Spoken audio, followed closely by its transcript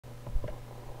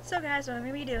So guys, what I'm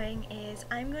going to be doing is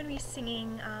I'm going to be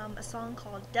singing a song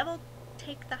called Devil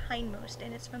Take the Hindmost,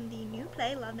 and it's from the new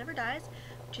play Love Never Dies,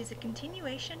 which is a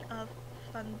continuation of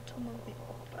Phantom of the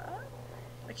Opera,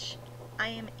 which I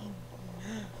am in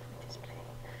love with this play.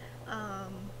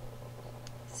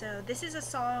 So this is a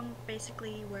song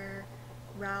basically where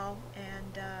Raoul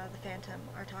and the Phantom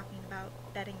are talking about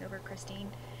betting over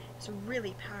Christine. It's a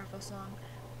really powerful song.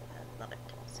 I love it.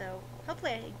 So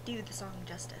hopefully I do the song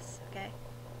justice, okay?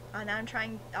 And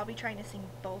I'll be trying to sing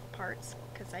both parts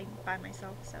because I'm by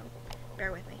myself, so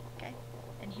bear with me, okay?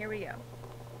 And here we go.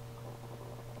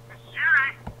 Miss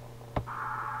Julie,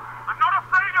 I'm not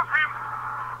afraid of him.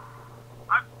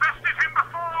 I've bested him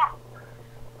before.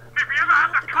 If you ever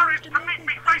had the courage to meet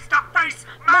me face to face,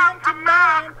 man to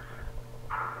man.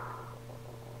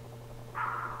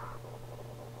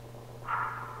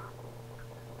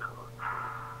 No,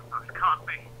 it can't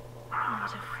be. You're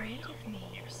not afraid of me,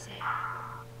 you say?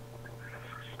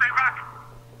 Stay back,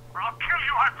 or I'll kill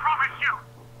you, I promise you.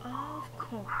 Of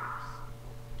course.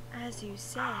 As you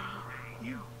say,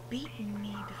 you've beaten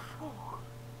me before.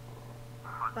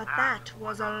 But that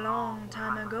was a long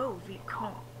time ago,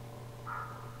 Vicomte.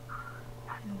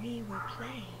 And we were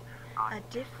playing a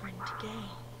different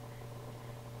game.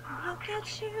 Look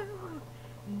at you,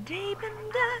 deep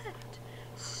in debt,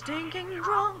 stinking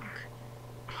drunk,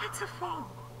 pitiful.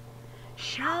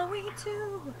 Shall we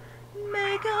two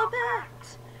make a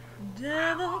bet?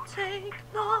 Devil take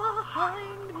the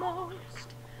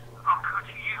hindmost. Look at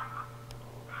you,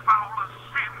 foul as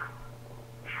sin,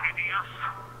 hideous,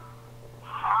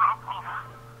 horrible,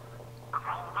 of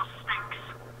all the stinks,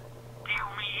 deal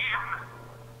me in,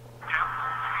 devil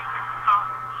take the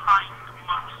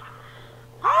hindmost.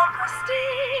 Oh,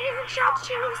 Christine shall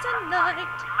choose tonight.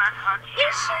 Let her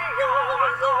Is she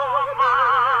yours or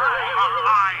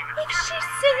mine? If she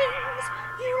sings,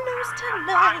 you lose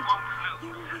tonight.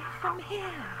 You leave from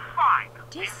here, Fine,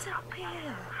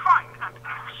 disappear. fine, and if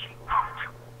she won't,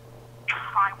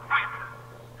 if I win,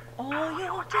 All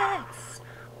your debts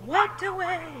wiped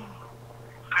away.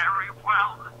 very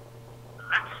well,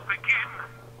 let's begin.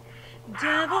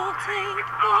 Devil take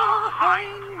the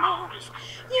hindmost.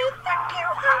 You think you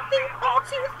have the odds,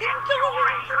 you think you're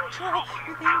in control,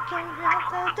 you think you're at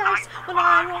the dice. Well,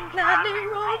 I won't gladly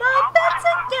roll my bets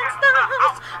against the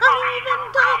house. I'll even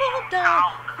double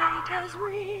down. Fate has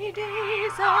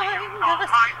redesigned us.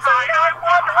 So I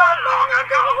won her long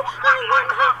ago. I won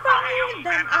her from you,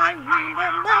 then I win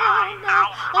her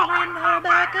now. I'll win her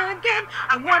back again,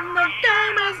 and when the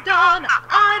game is done,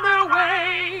 either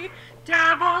way,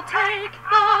 devil take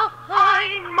the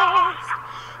hindmost.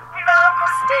 Now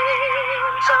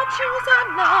Christine shall choose at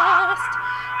last.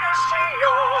 Is she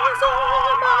yours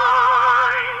or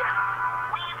mine?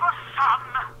 We've a son,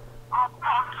 our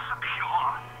bond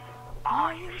secure.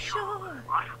 Are you sure?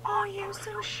 Are you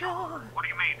so sure? What do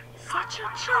you mean? Such a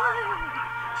child,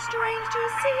 strange to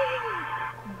see,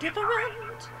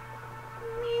 different,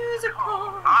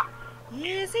 musical.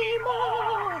 Is he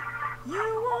more,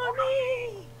 you or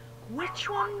me? Which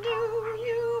one do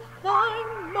you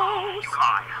find most?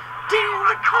 Deal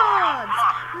the cards,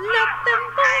 let them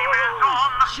fall.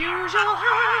 Choose your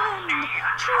hand,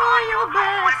 try your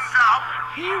best.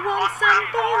 He once and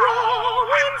for all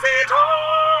wins it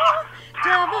all.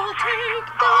 Devil take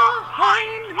the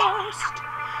hindmost.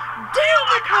 Deal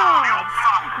the cards,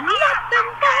 let them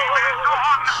fall.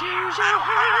 Choose your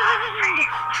hand,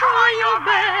 try your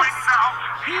best.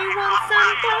 He once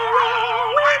and for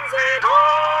all wins it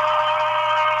all.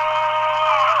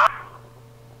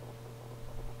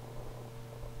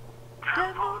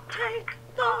 Devil take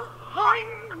the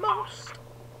hindmost.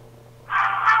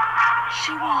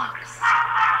 She walks,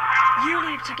 you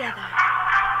leave together,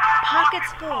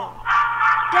 pockets full,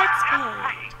 debts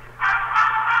paid.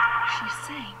 She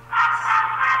sings,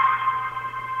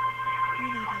 you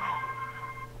leave alone.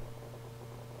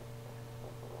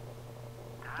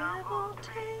 Devil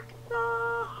take